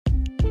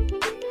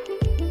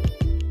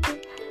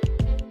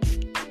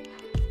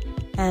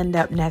And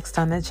up next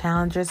on the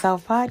Challenge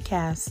Yourself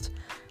podcast,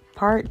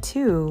 part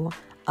 2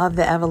 of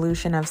the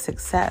evolution of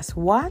success.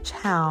 Watch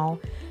how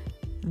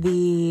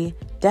the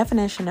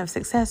definition of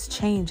success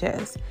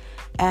changes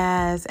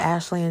as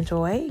Ashley and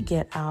Joy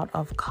get out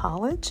of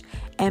college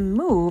and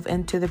move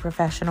into the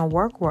professional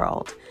work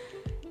world.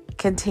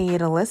 Continue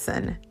to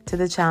listen to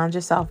the Challenge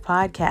Yourself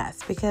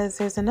podcast because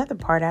there's another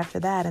part after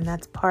that, and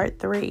that's part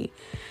 3.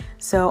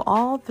 So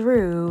all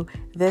through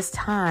this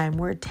time,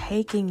 we're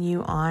taking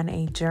you on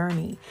a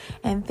journey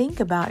and think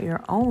about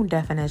your own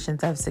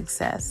definitions of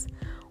success.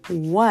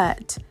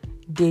 What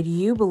did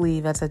you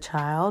believe as a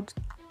child?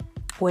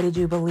 What did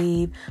you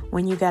believe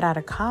when you got out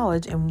of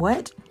college? And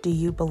what do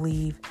you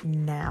believe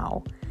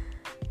now?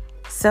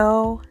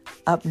 So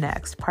up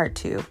next, part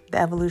 2, the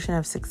evolution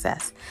of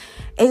success,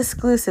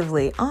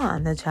 exclusively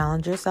on the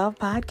Challenge Yourself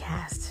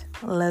podcast.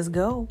 Let's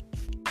go.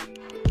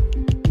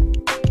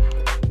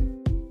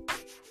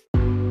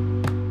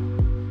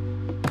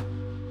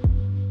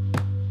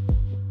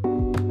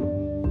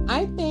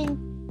 I think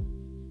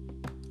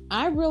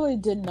I really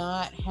did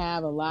not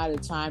have a lot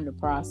of time to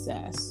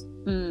process.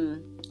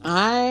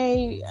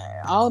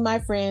 All of my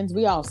friends,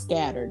 we all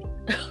scattered.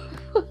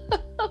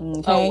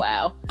 Okay? Oh,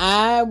 wow.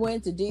 I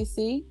went to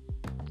DC.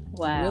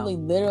 Wow. Really,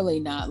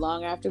 literally not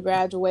long after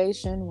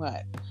graduation.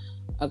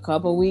 A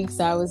couple weeks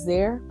I was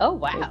there. Oh,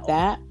 wow. With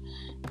that.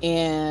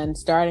 And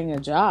starting a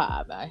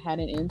job. I had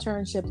an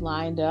internship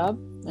lined up.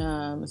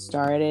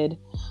 Started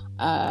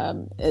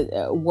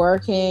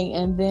working,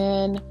 and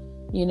then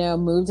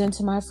moved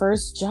into my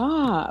first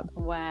job.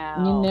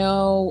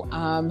 Wow.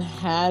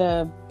 Had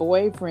a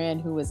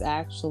boyfriend who was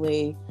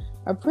actually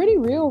a pretty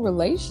real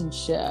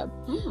relationship.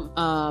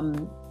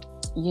 Got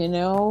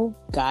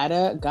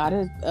a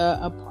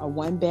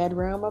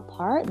 1-bedroom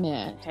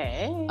apartment.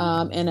 Hey.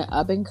 In an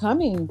up and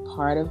coming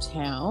part of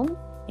town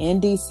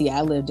in DC. I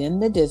lived in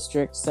the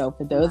district. So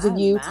for those of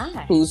you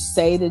who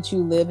say that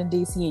you live in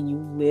DC and you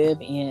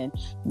live in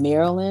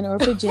Maryland or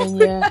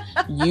Virginia,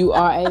 you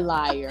are a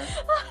liar.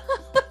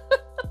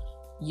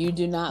 You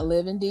do not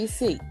live in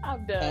DC.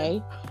 I'm done.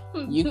 Okay?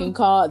 You can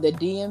call it the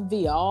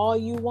DMV all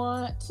you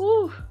want.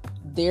 Whew.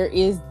 There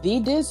is the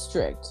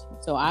district.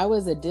 So I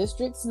was a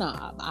district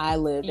snob. I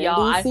lived in DC.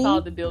 Y'all, I saw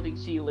the building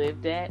she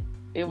lived at.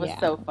 It was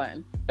so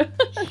fun.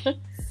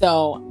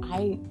 So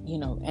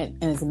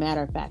and as a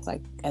matter of fact,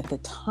 like at the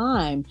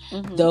time,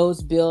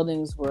 those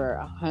buildings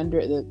were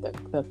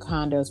the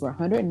condos were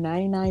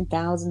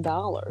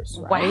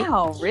 $199,000. Right?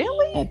 Wow,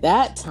 really? At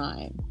that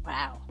time.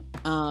 Wow.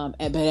 But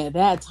at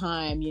that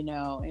time,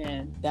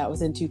 and that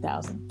was in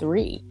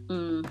 2003.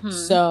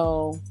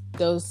 So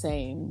those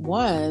same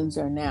ones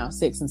are now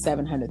 $600,000 and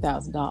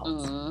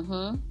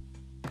 $700,000.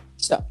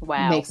 So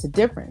it makes a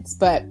difference.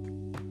 But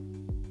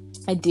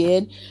I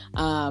did.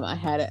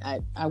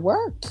 I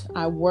worked.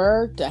 I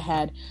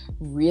had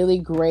really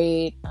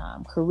great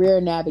career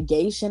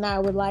navigation, I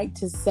would like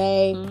to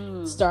say,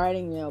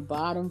 starting,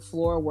 bottom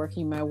floor,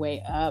 working my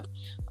way up,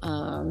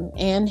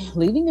 and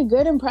leaving a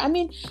good impression. I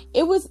mean,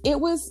 it was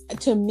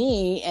to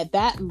me at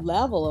that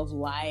level of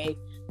life,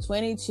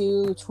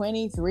 22,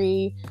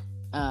 23,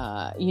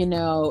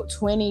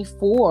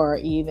 24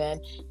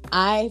 even,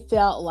 I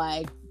felt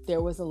like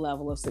there was a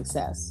level of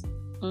success.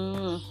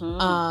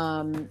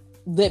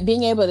 That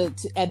being able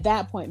to, at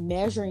that point,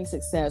 measuring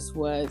success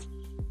was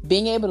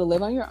being able to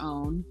live on your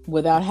own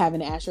without having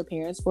to ask your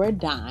parents for a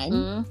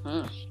dime,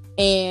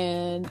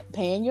 and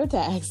paying your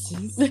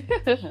taxes,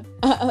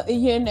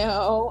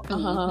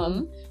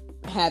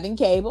 having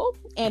cable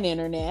and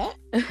internet,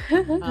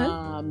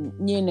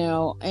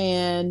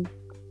 and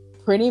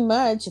pretty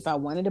much if I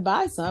wanted to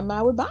buy something,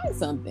 I would buy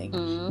something.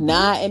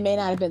 It may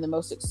not have been the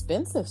most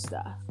expensive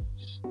stuff,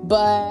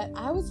 but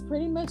I was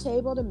pretty much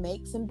able to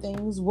make some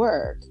things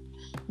work.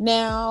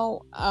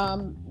 Now,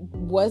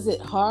 was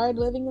it hard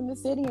living in the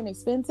city and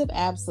expensive?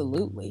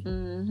 Absolutely.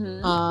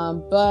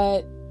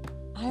 But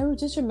I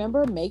just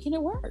remember making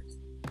it work.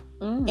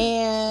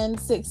 And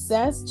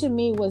success to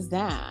me was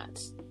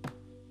that.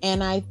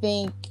 And I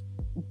think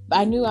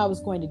I knew I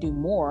was going to do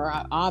more,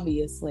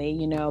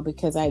 obviously,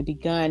 because I had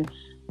begun,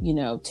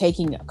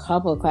 taking a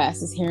couple of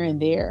classes here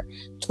and there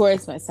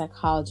towards my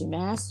psychology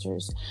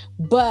master's.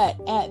 But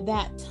at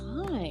that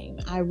time,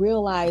 I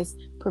realized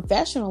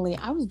professionally,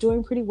 I was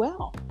doing pretty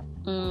well.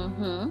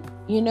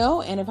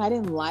 And if I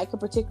didn't like a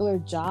particular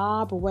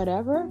job or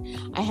whatever,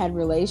 I had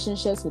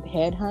relationships with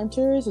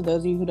headhunters. For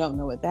those of you who don't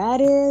know what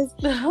that is,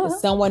 it's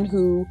someone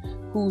who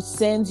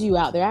sends you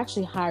out. They're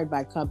actually hired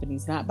by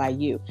companies, not by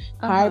you.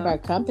 Hired by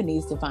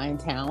companies to find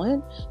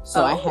talent.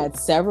 So I had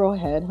several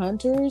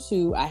headhunters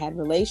who I had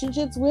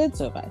relationships with.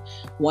 So if I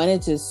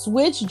wanted to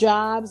switch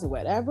jobs or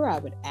whatever, I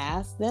would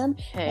ask them,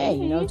 hey,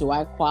 do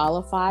I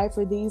qualify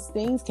for these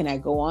things? Can I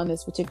go on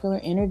this particular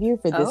interview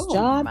for this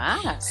job?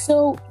 My.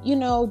 So,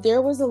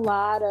 there was a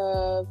lot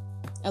of,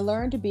 I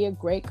learned to be a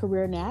great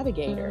career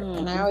navigator.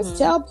 And I always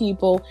tell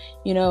people,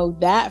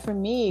 that for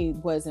me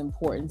was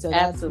important. So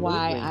that's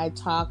why I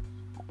talk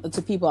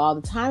to people all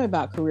the time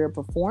about career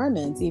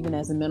performance, even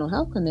as a mental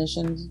health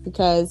clinician,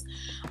 because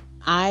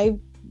I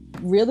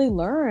really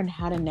learned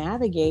how to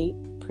navigate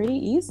pretty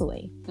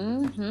easily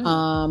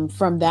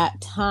from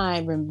that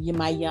time, from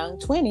my young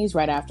 20s,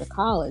 right after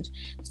college.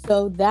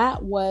 So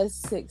that was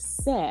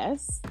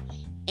success.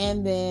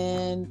 And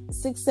then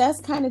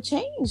success kind of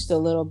changed a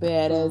little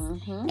bit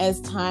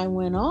as time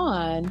went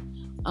on.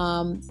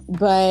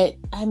 But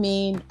I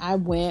mean,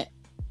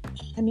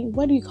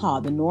 what do you call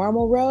it? The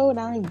normal road?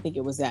 I don't even think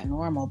it was that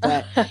normal,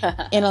 but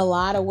in a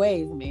lot of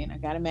ways, I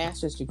got a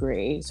master's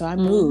degree. So I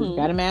moved,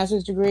 got a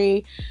master's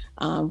degree,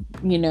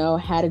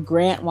 had a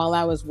grant while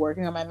I was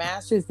working on my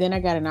master's. Then I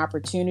got an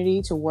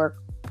opportunity to work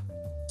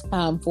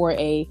for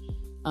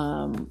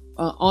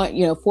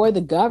for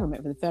the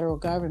government, for the federal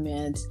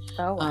government.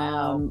 Oh,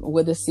 wow.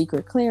 With a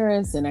secret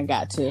clearance. And I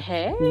got to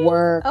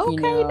work,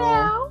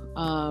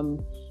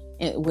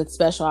 with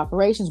special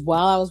operations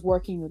while I was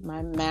working with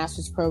my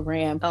master's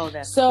program. Oh,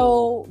 that's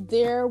so cool.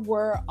 There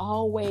were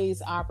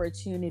always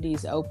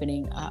opportunities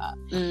opening up.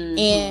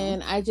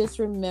 And I just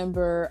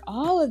remember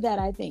all of that,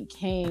 I think,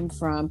 came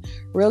from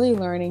really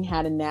learning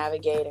how to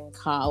navigate in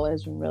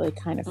college and really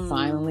kind of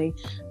finally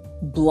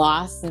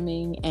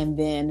blossoming and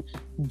then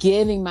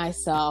giving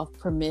myself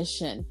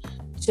permission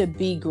to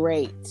be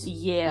great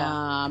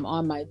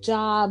on my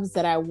jobs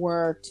that I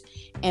worked.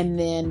 And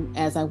then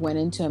as I went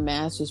into a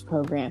master's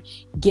program,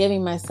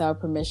 giving myself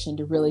permission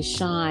to really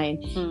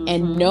shine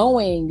and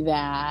knowing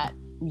that,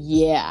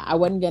 I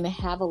wasn't going to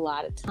have a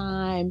lot of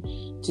time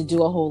to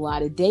do a whole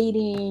lot of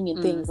dating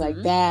and things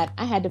like that.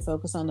 I had to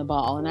focus on the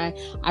ball. And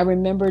I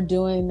remember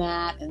doing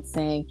that and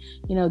saying,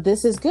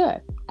 this is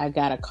good. I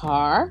got a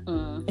car.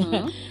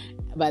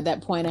 By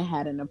that point, I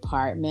had an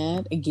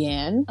apartment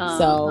again.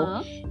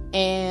 So,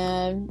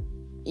 and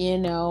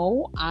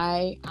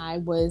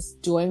I was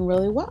doing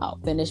really well.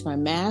 Finished my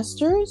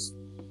master's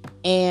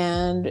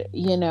and,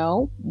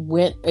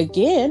 went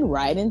again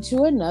right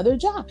into another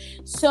job.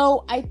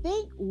 So I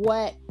think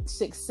what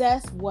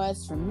success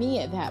was for me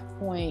at that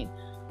point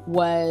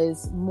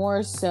was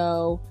more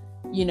so,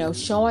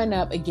 showing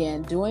up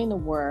again, doing the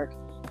work,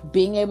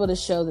 being able to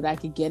show that I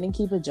could get and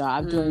keep a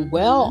job, doing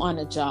well on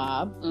a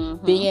job,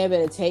 being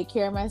able to take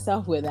care of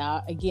myself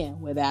without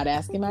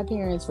asking my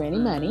parents for any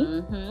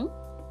money,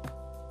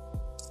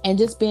 and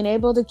just being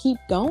able to keep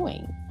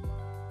going.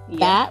 Yep.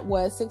 That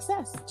was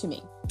success to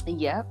me.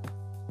 Yep.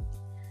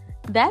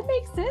 That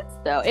makes sense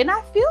though. And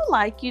I feel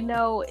like,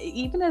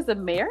 even as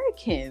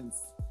Americans,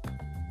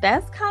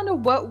 that's kind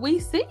of what we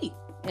see.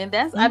 And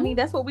that's,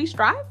 that's what we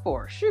strive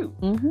for. Shoot.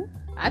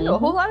 I know a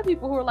whole lot of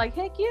people who are like,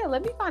 heck yeah,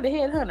 let me find a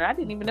headhunter. I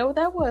didn't even know what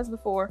that was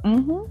before.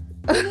 Oh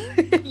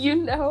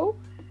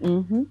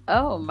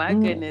my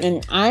goodness.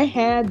 And I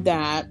had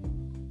that.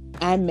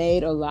 I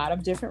made a lot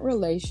of different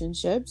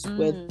relationships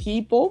with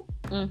people.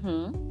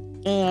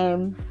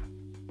 And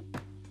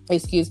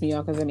excuse me,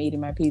 y'all, because I'm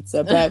eating my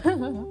pizza. But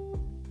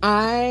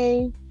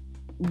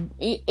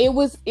it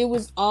was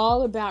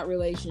all about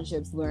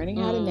relationships, learning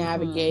how to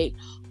navigate,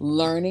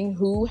 learning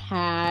who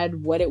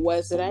had what it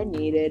was that I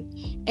needed,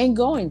 and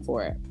going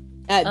for it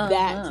at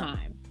that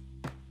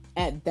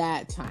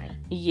time.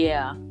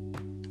 Yeah.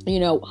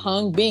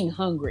 Being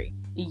hungry.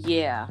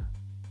 Yeah.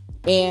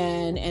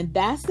 And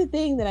that's the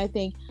thing that I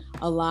think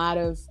a lot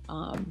of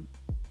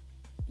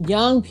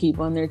young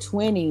people in their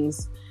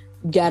 20s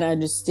got to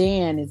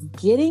understand is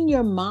getting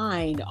your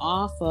mind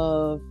off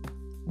of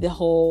the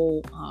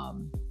whole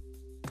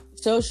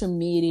social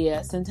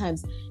media,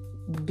 sometimes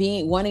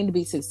wanting to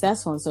be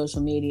successful on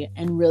social media,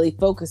 and really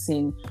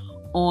focusing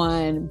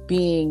on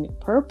being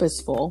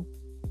purposeful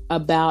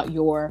about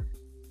your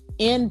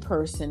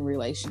in-person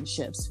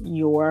relationships,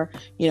 your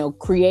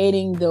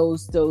creating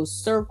those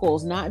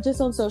circles, not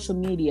just on social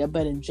media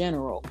but in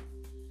general,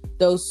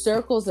 those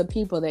circles of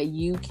people that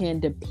you can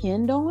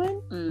depend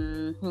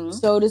on,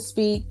 so to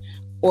speak,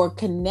 or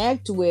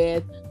connect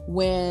with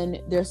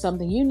when there's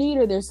something you need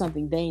or there's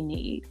something they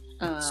need.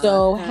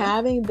 So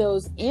having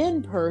those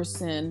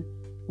in-person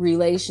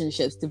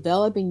relationships,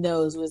 developing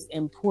those was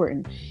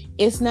important.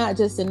 It's not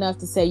just enough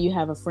to say you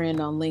have a friend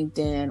on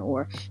LinkedIn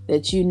or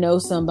that you know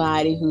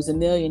somebody who's a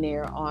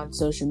millionaire on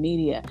social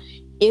media.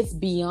 It's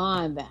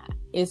beyond that.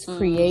 It's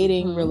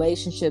creating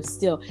relationships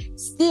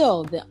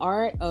still the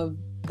art of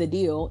the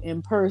deal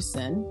in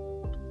person,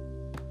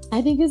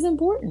 I think, is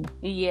important.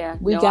 Yeah.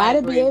 We got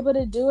to be able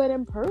to do it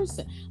in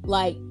person,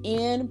 like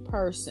in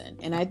person.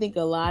 And I think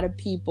a lot of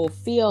people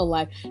feel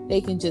like they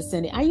can just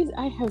send it. I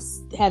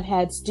have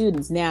had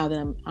students, now that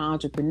I'm an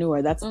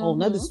entrepreneur, that's a whole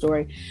nother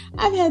story.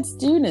 I've had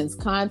students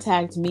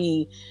contact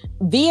me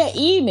via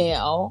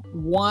email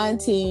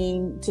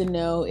wanting to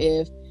know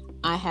if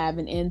I have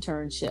an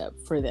internship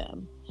for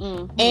them.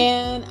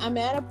 And I'm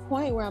at a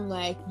point where I'm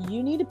like,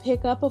 you need to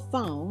pick up a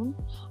phone.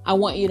 I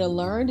want you to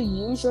learn to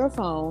use your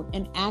phone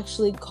and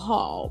actually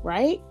call,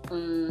 right?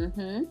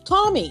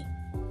 Call me.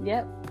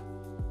 Yep.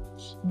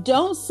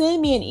 Don't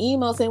send me an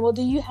email saying, well,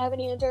 do you have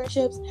any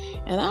internships?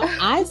 And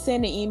I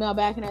send an email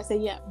back and I say,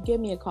 yeah, give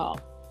me a call.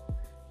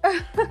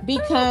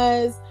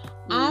 Because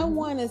I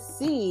want to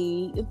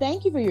see,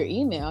 thank you for your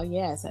email.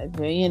 Yes,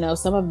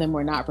 some of them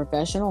were not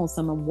professional and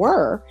some of them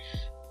were.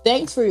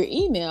 thanks for your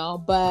email,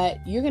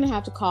 but you're going to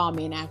have to call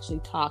me and actually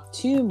talk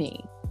to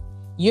me.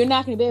 You're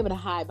not going to be able to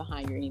hide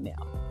behind your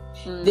email.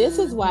 Mm-hmm. This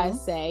is why I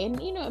say,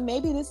 and you know,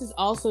 maybe this is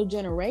also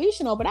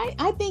generational, but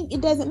I think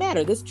it doesn't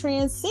matter. This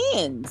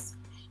transcends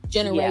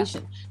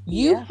generation.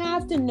 You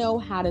have to know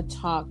how to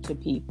talk to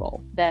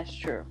people. That's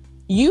true.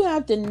 You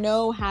have to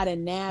know how to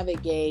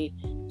navigate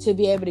to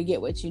be able to get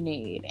what you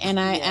need. And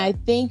I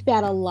think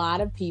that a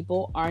lot of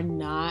people are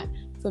not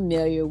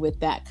familiar with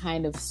that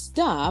kind of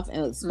stuff,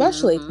 and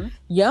especially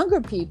younger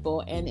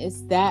people. And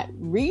it's that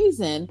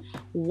reason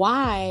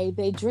why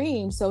they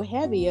dream so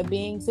heavy of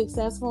being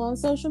successful on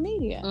social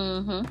media.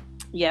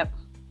 Yep.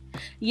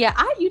 Yeah,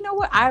 you know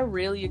what? I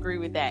really agree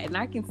with that. And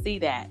I can see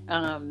that.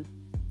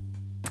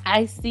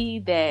 I see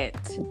that,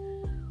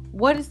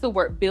 what is the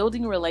word?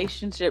 Building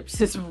relationships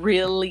is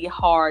really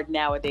hard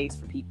nowadays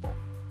for people.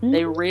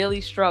 They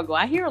really struggle.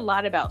 I hear a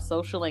lot about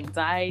social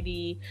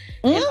anxiety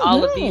and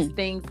all of these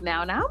things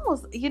now. And I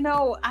almost, you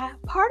know,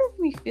 part of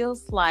me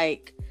feels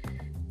like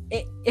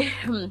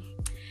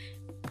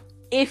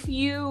if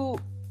you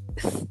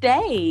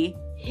stay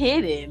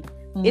hidden,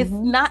 it's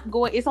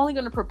only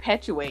going to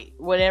perpetuate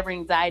whatever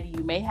anxiety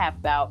you may have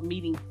about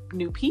meeting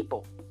new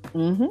people.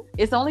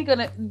 It's only going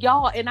to,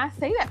 y'all, and I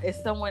say that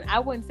as someone, I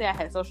wouldn't say I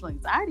had social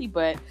anxiety,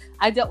 but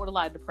I dealt with a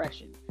lot of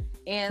depression.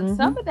 And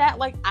some of that,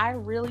 like, I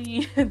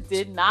really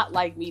did not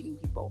like meeting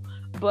people.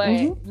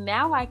 But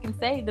now I can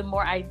say the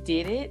more I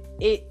did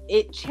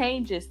it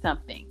changes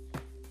something.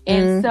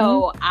 And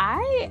so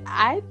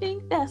I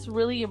think that's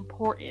really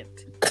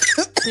important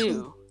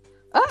too.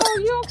 Uh-oh,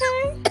 you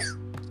okay?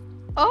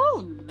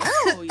 Oh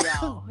no,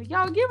 y'all.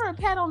 Y'all give her a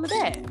pat on the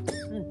back.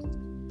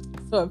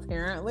 So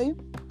apparently.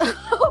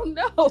 Oh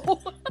no.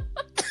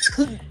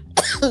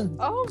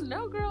 Oh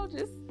no, girl,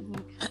 just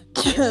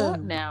get up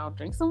now.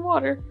 Drink some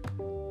water.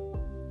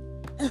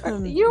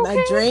 You okay?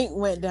 My drink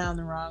went down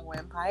the wrong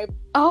windpipe.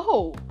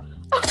 Oh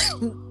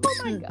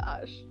my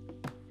gosh.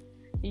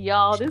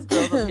 Y'all, this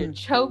girl's up here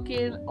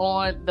choking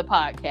on the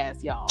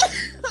podcast, y'all.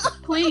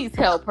 Please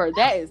help her.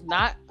 That is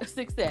not a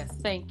success.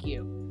 Thank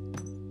you.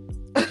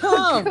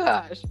 Oh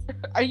gosh.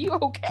 Are you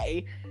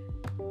okay?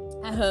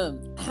 Oh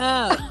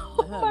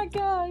my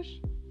gosh.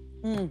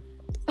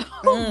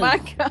 Oh my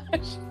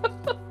gosh.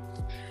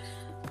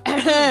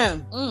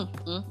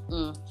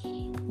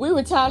 We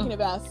were talking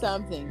about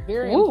something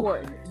very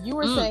important. You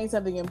were saying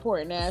something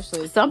important,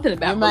 Ashley. Something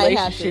about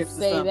relationships. You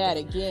might have to say that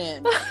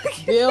again.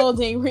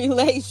 Building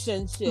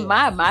relationships.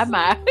 My.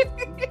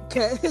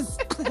 Because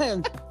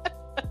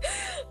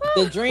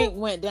the drink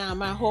went down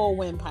my whole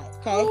windpipe.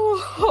 Okay.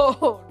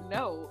 Oh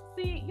no.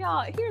 See,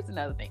 y'all. Here's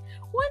another thing.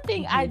 One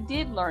thing I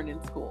did learn in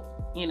school,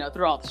 you know,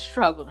 through all the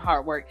struggle and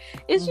hard work,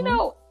 is you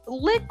know,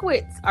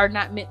 liquids are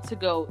not meant to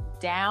go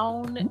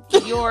down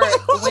your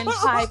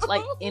windpipe,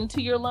 like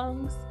into your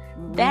lungs.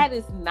 That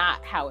is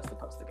not how it's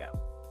supposed to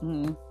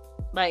go.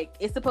 Like,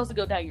 it's supposed to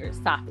go down your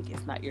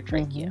esophagus, not your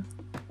trachea.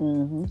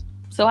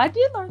 So I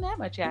did learn that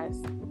much,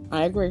 guys.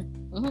 I agree.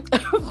 Oh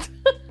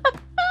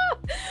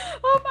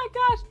my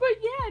gosh. But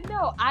yeah,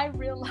 no, I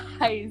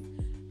realized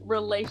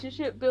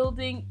relationship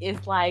building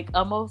is like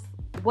almost,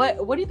 what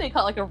do you think,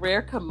 called like a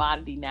rare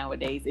commodity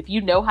nowadays, if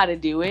you know how to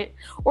do it,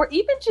 or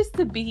even just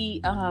to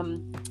be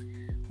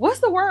what's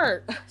the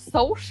word,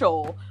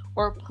 social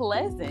or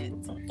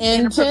pleasant,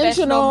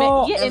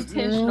 intentional.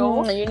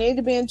 Intentional. You need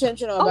to be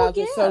intentional about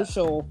your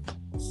social.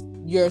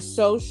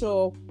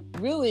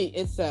 Really,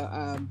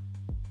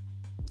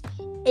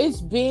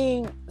 it's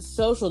being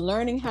social,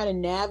 learning how to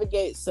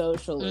navigate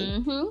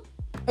socially.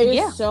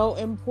 It's so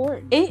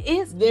important. It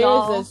is.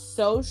 There's a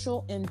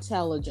social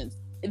intelligence.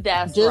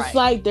 That's just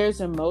right. Like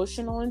there's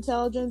emotional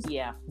intelligence.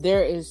 Yeah.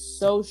 There is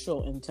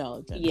social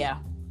intelligence. Yeah.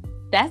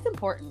 That's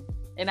important.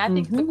 And I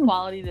think it's a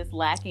quality that's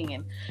lacking.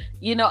 And,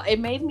 you know, it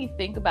made me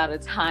think about a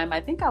time,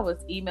 I think I was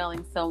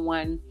emailing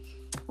someone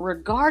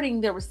regarding,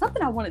 there was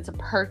something I wanted to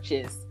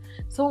purchase.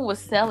 Someone was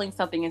selling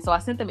something. And so I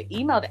sent them an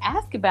email to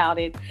ask about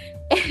it.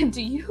 And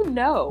do you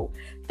know,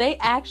 they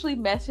actually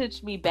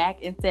messaged me back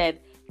and said,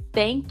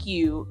 thank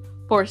you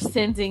for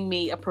sending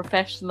me a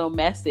professional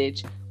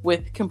message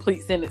with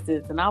complete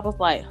sentences. And I was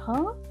like,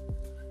 huh?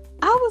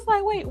 I was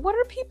like, wait, what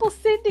are people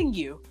sending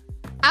you?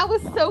 I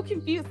was so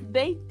confused.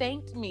 They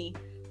thanked me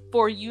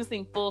for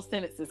using full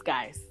sentences,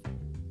 guys.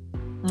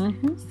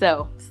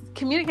 So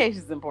communication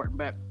is important,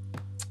 but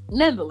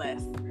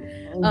nonetheless,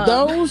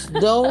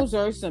 those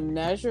are some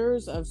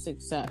measures of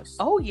success.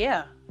 Oh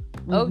yeah.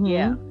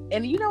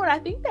 And you know what? I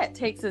think that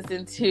takes us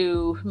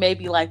into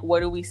maybe like, what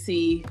do we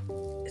see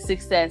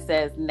success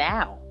as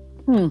now?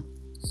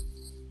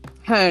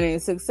 Honey,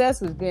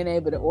 success was being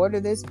able to order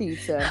this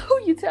pizza.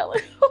 Who you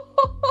telling?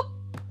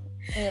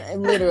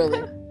 and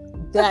literally,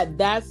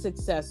 that's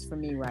success for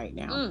me right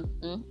now.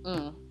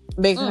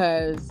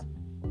 Because,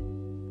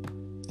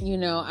 you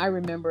know, I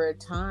remember a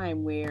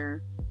time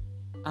where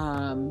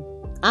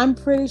I'm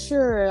pretty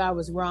sure I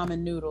was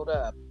ramen noodled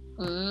up.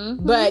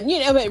 But, you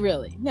know, but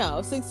really,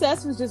 no,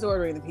 success was just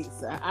ordering the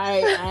pizza.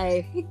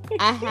 I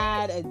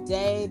had a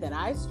day that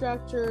I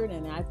structured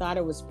and I thought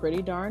it was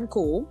pretty darn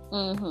cool.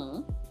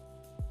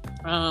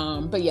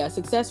 But yeah,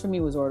 success for me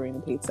was ordering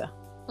the pizza.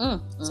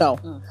 But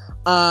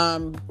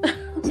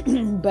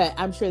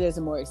I'm sure there's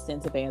a more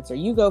extensive answer.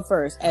 You go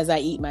first as I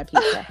eat my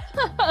pizza.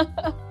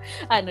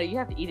 I know you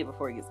have to eat it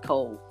before it gets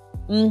cold.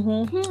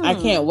 I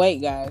can't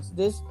wait, guys.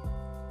 This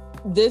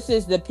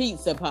is the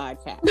pizza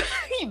podcast.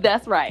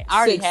 That's right. I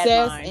already Success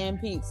had mine.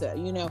 and pizza.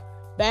 You know,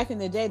 back in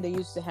the day, they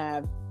used to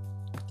have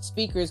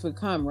speakers would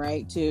come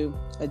right to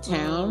a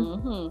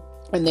town,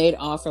 and they'd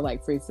offer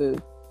like free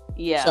food.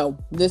 Yeah. So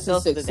this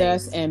is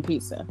success and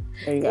pizza.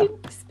 There you go.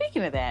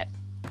 Speaking of that,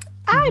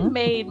 I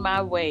made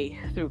my way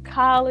through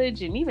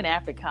college and even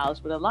after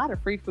college with a lot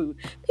of free food.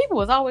 People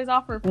was always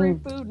offering free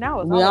food, and I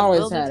was always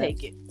willing to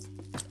take it.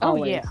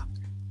 Oh yeah,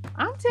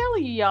 I'm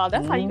telling you, y'all,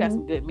 that's how you got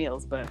some good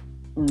meals. But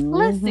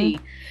let's see,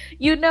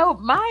 you know,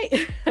 my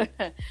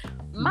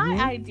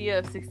idea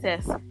of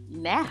success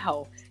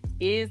now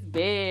is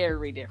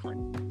very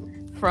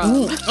different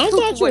from. I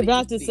thought you were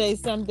about to say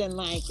something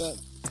like.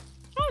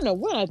 I don't know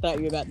what I thought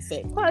you were about to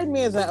say. Pardon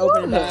me as I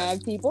open the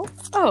bag, people.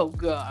 Oh,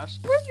 gosh.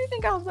 What do you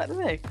think I was about to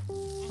say? I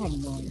have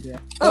no idea.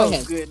 Oh,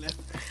 goodness.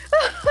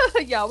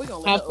 Y'all, we're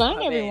going to have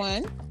fun,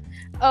 everyone.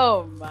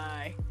 Oh,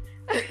 my.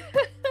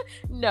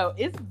 No,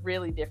 it's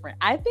really different.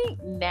 I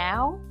think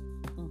now,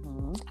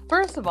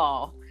 first of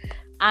all,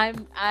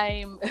 I'm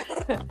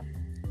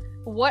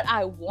what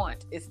I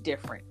want is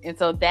different. And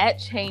so that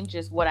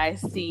changes what I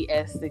see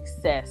as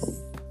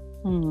success.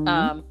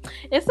 And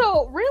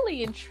so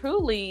really and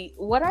truly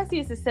what I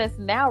see as success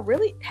now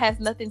really has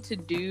nothing to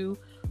do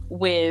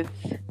with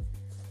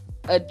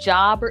a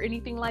job or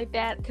anything like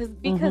that because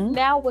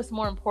now what's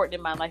more important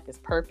in my life is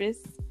purpose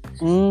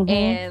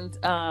and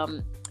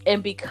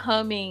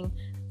becoming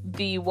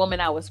the woman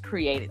I was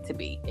created to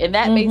be. And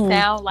that may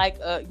sound like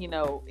a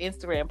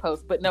Instagram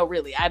post, but no,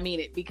 really I mean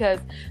it because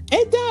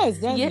it does,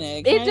 doesn't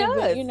it? It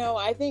does.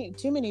 I think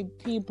too many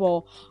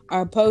people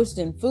are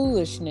posting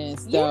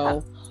foolishness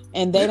though.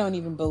 And they don't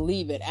even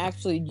believe it.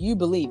 Actually, you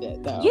believe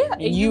it, though. Yeah.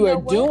 And you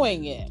are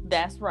doing it.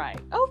 That's right.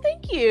 Oh,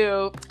 thank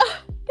you.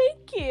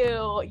 Thank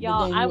you.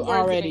 Y'all, I'm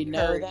already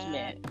know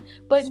that.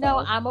 But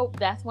so.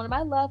 That's one of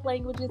my love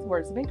languages,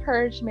 words of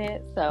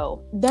encouragement.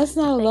 So that's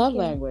not a love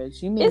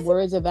language. You mean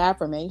words of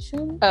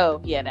affirmation?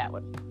 Oh, yeah, that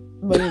one.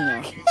 What do you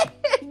know?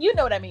 You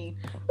know what I mean.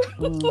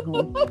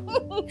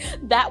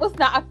 That was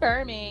not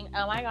affirming.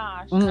 Oh, my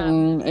gosh.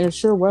 It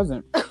sure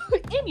wasn't.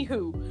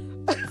 Anywho.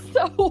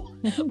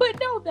 But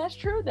no, that's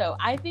true though.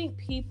 I think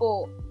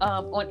people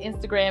on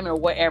Instagram or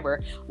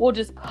whatever will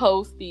just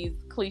post these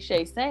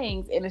cliche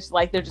sayings and it's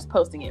like they're just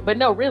posting it. But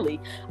no,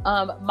 really,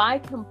 my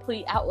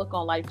complete outlook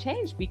on life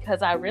changed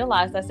because I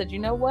realized, I said, you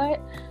know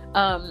what?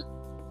 I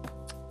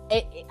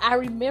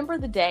remember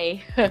the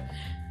day,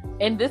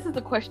 and this is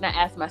the question I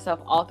asked myself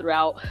all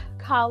throughout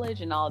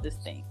college and all these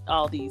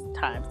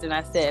times. And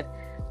I said,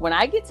 when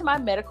I get to my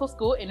medical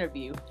school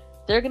interview,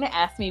 they're going to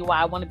ask me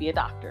why I want to be a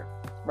doctor,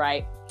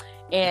 right?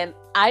 And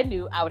I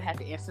knew I would have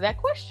to answer that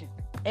question.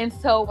 And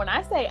so when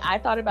I say I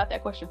thought about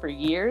that question for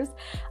years,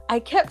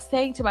 I kept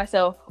saying to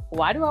myself,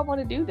 why do I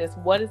want to do this?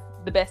 What is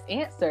the best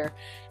answer?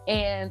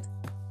 And,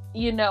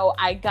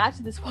 I got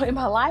to this point in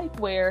my life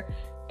where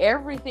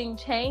everything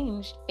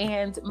changed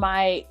and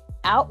my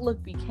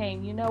outlook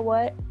became, you know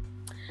what?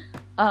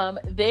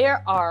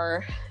 There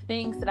are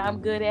things that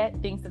I'm good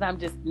at, things that I'm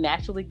just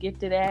naturally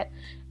gifted at.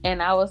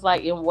 And I was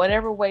like, in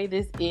whatever way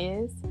this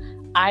is,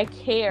 I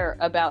care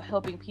about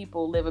helping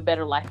people live a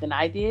better life than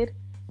I did,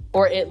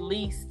 or at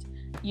least,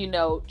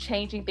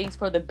 changing things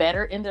for the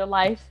better in their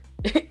life.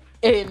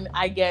 And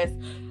I guess,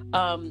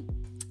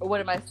 what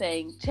am I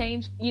saying?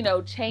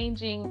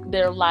 Changing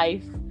their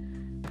life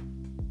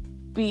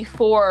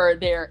before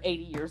they're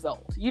 80 years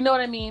old. You know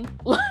what I mean?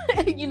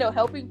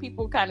 Helping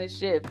people kind of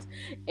shift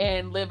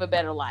and live a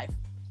better life.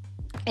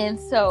 And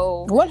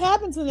so what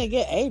happens when they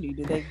get 80?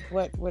 Do they,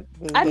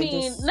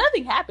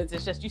 nothing happens.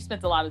 It's just, you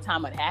spent a lot of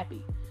time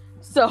unhappy.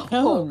 So,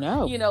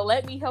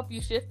 let me help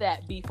you shift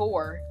that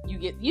before you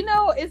get,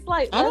 it's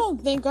like, I don't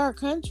think our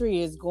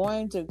country is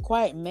going to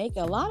quite make,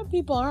 a lot of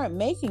people aren't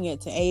making it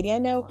to 80. I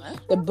know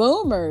the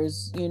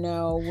boomers,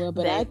 will,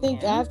 but I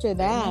think after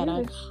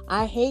that,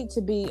 I hate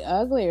to be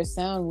ugly or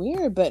sound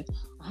weird, but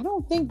I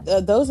don't think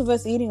those of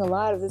us eating a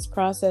lot of this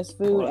processed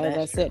food as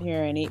I sit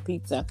here and eat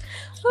pizza,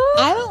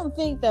 I don't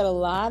think that a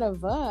lot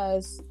of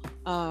us,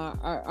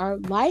 our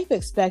life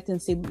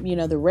expectancy,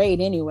 the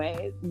rate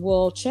anyway,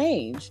 will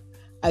change.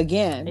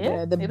 Again,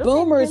 the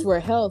boomers were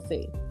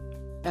healthy.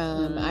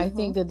 I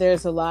think that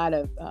there's a lot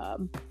of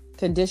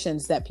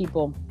conditions that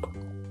people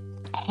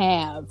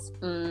have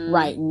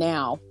right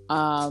now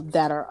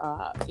that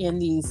are in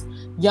these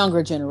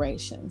younger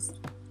generations.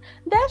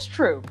 That's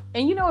true.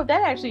 And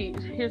that actually,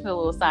 here's a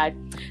little side.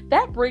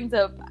 That brings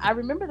up, I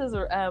remember there's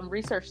a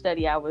research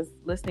study I was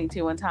listening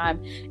to one time,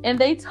 and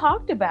they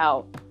talked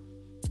about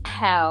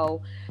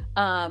how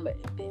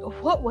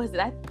what was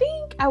it?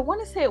 I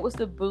want to say it was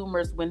the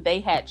boomers when they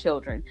had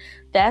children.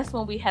 That's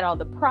when we had all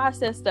the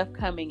processed stuff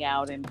coming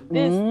out and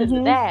this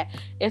and that.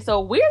 And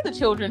so we're the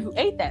children who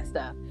ate that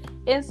stuff.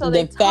 And so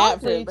the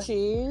fat-free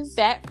cheese,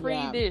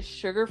 fat-free this,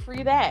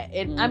 sugar-free that.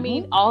 And I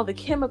mean, all the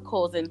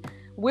chemicals, and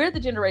we're the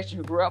generation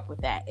who grew up with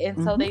that.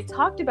 And so they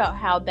talked about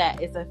how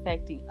that is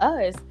affecting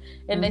us.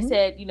 And they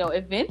said, you know,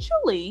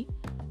 eventually,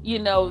 you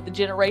know, the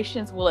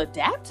generations will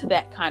adapt to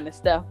that kind of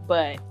stuff,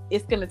 but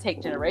it's going to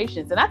take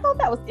generations. And I thought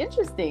that was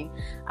interesting.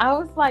 I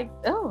was like,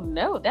 oh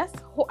no,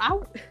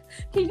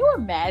 can you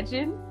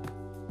imagine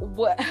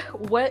what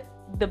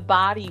the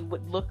body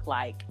would look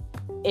like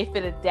if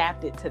it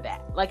adapted to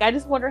that? Like, I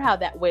just wonder how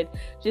that would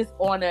just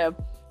on a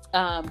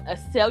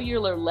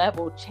cellular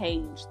level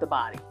change the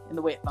body and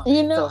the way it functions.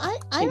 You know, so,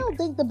 I don't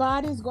think the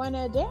body's going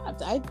to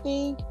adapt. I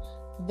think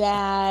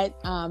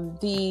that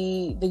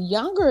the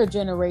younger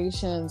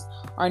generations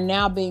are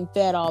now being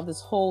fed all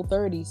this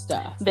Whole30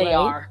 stuff. They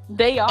are,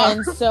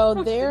 and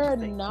so they're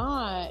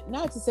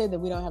not to say that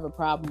we don't have a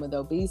problem with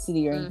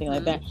obesity or anything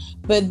like that,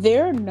 but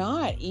they're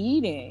not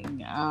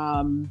eating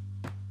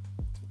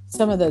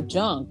some of the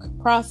junk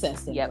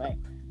processing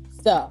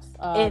stuff.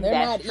 They're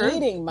not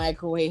eating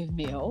microwave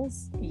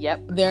meals.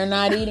 They're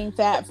not eating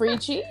fat-free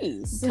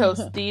cheese,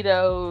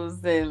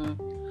 Tostitos,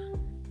 and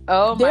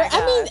oh my God.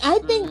 I mean, I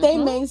think they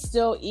may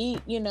still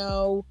eat, you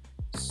know,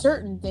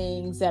 certain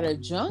things that are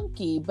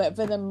junky, but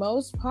for the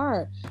most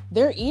part,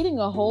 they're eating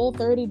a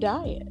Whole30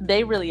 diet.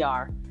 They really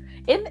are.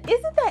 And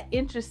isn't that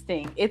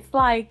interesting? It's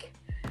like,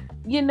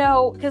 you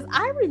know, because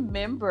I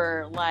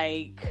remember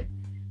like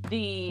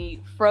the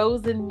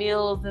frozen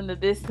meals and the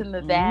this and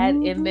the that,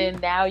 and then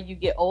now you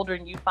get older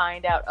and you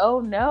find out, oh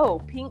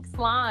no, pink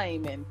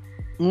slime, and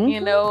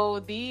you know,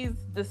 the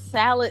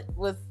salad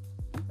was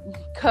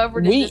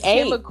covered in this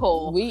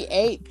chemical. We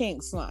ate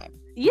pink slime.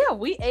 Yeah,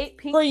 we ate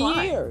pink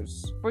slime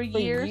for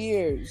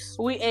years.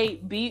 We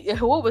ate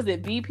what was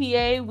it?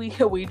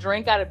 BPA. We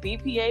drank out of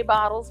BPA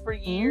bottles for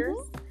years.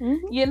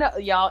 You know,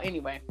 y'all.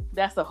 Anyway,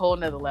 that's a whole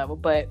nother level.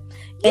 But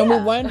and we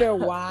wonder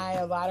why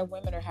a lot of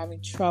women are having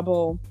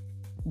trouble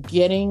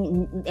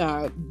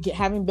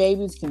having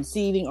babies,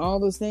 conceiving, all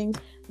those things.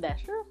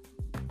 That's true.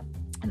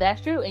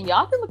 And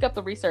y'all can look up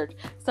the research.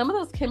 Some of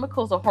those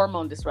chemicals are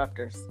hormone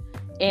disruptors.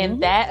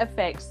 And that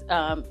affects,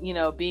 you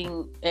know,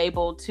 being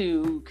able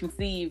to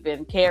conceive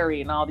and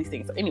carry and all these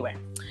things. So anyway,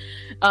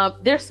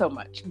 there's so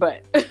much,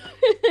 but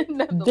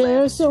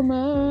there's so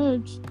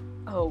much.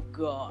 Oh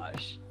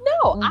gosh,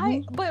 no,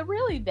 but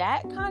really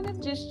that kind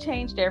of just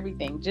changed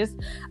everything. Just,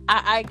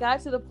 I got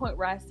to the point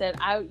where I said,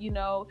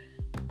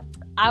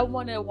 I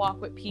want to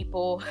walk with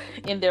people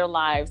in their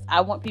lives.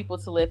 I want people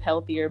to live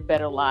healthier,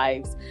 better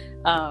lives.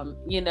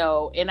 You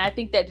know, and I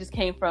think that just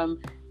came from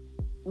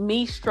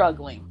me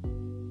struggling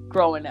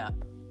growing up.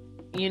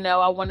 You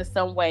know, I want to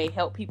some way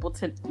help people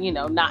to, you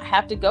know, not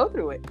have to go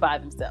through it by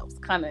themselves,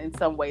 kind of in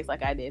some ways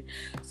like I did.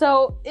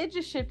 So it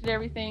just shifted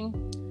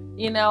everything.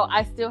 You know,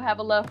 I still have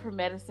a love for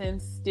medicine,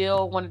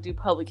 still want to do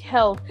public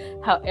health.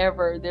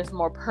 However, there's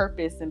more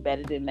purpose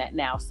embedded in that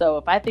now. So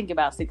if I think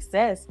about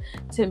success,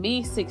 to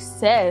me,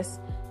 success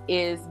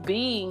is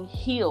being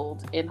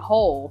healed and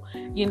whole,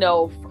 you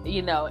know,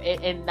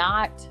 and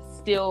not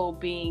still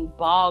being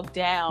bogged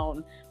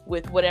down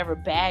with whatever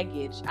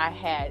baggage I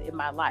had in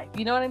my life.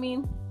 You know what I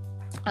mean?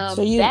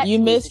 So you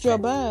missed your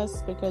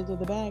bus because of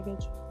the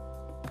baggage.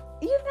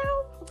 You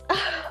know,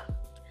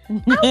 I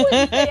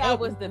wouldn't say I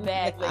was the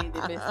bad lady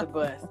that missed the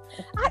bus.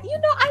 I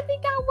think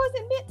I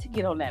wasn't meant to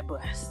get on that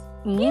bus.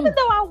 Even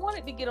though I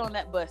wanted to get on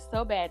that bus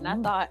so bad. And I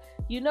thought,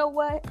 you know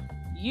what?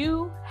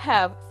 You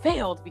have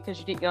failed because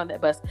you didn't get on that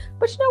bus.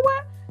 But you know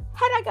what?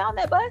 Had I got on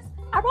that bus,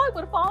 I probably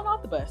would have fallen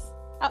off the bus.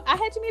 I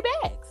had too many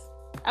bags.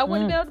 I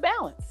wouldn't be able to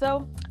balance.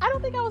 So I don't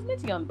think I was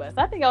meant to get on the bus.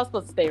 I think I was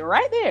supposed to stay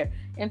right there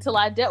until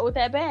I dealt with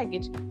that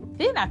baggage.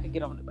 Then I could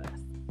get on the bus.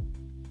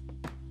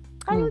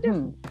 How you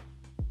do?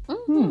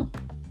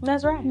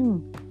 That's right.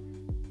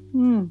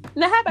 Now,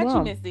 how about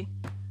you, Missy?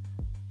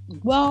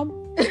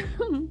 Well,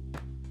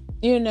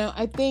 you know,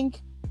 I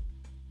think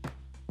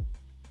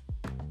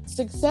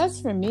success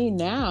for me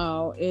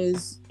now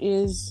is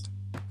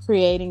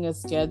creating a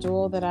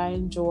schedule that I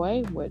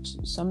enjoy, which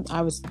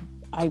I was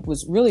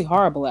really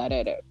horrible at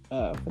it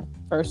for the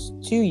first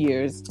 2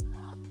 years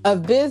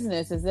of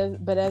business.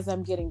 But as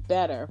I'm getting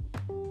better,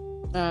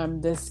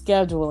 the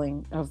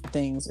scheduling of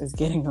things is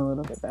getting a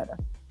little bit better.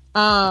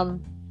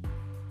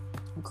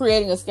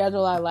 Creating a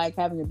schedule I like,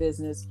 having a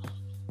business,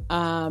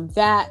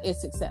 that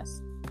is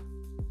success.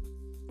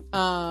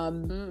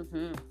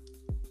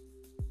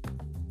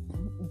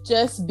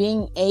 Just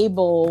being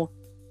able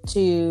to,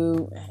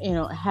 you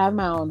know, have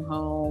my own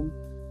home.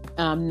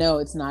 No,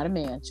 it's not a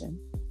mansion,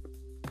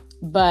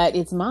 but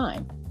it's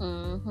mine.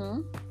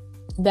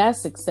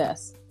 That's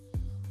success.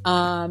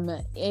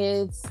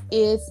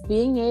 It's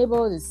being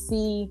able to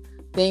see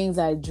things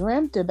I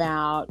dreamt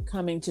about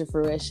coming to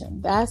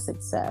fruition. That's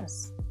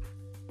success.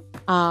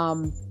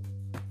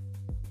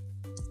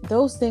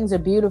 Those things are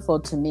beautiful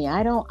to me.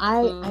 I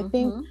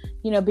think,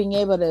 you know, being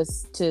able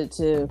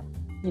to,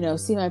 you know,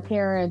 see my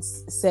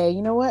parents say,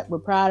 you know what, we're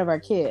proud of our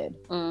kid.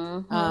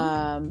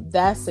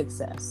 That's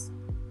success.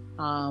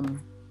 I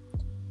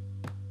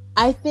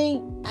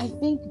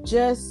think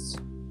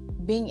just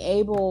being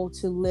able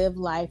to live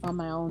life on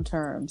my own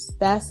terms,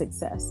 that's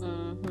success.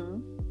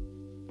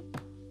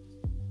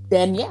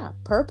 Then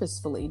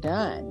purposefully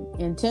done,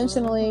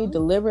 intentionally,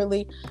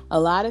 deliberately. A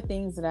lot of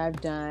things that I've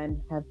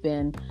done have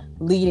been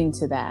leading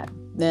to that.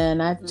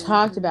 Then I've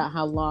talked about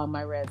how long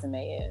my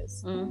resume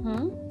is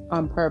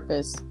on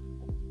purpose.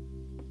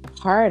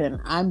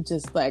 Pardon, I'm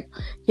just like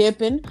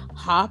hipping,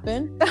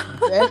 hopping,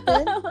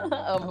 ripping.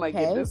 Oh my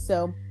goodness.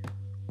 So,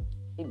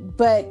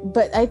 but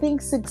I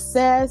think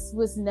success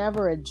was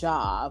never a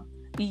job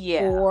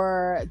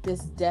or this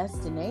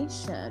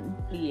destination.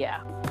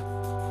 Yeah.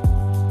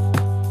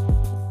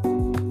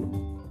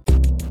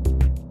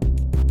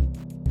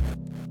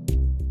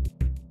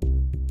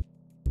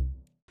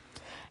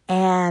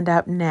 And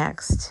up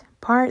next,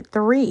 part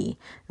 3,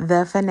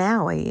 the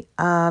finale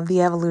of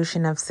the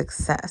evolution of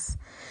success.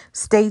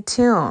 Stay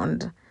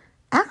tuned.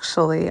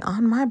 Actually,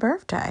 on my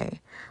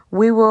birthday,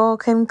 we will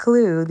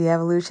conclude the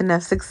evolution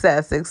of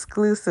success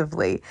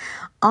exclusively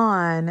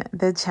on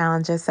the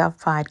Challenge Yourself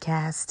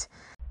podcast.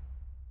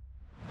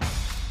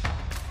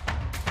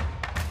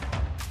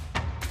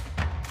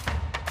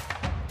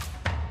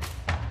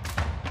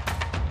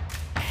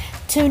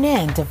 Tune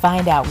in to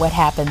find out what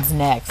happens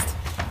next.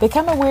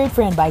 Become a Weird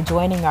Friend by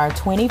joining our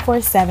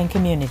 24/7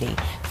 community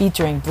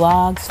featuring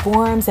blogs,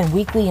 forums, and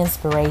weekly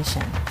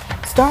inspiration.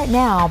 Start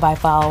now by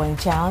following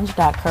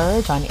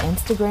challenge.courage on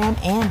Instagram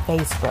and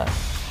Facebook.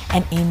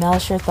 And email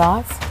us your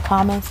thoughts,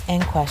 comments,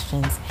 and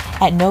questions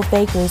at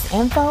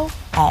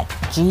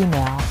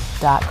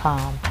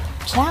nofakersinfo@gmail.com.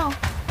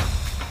 Ciao.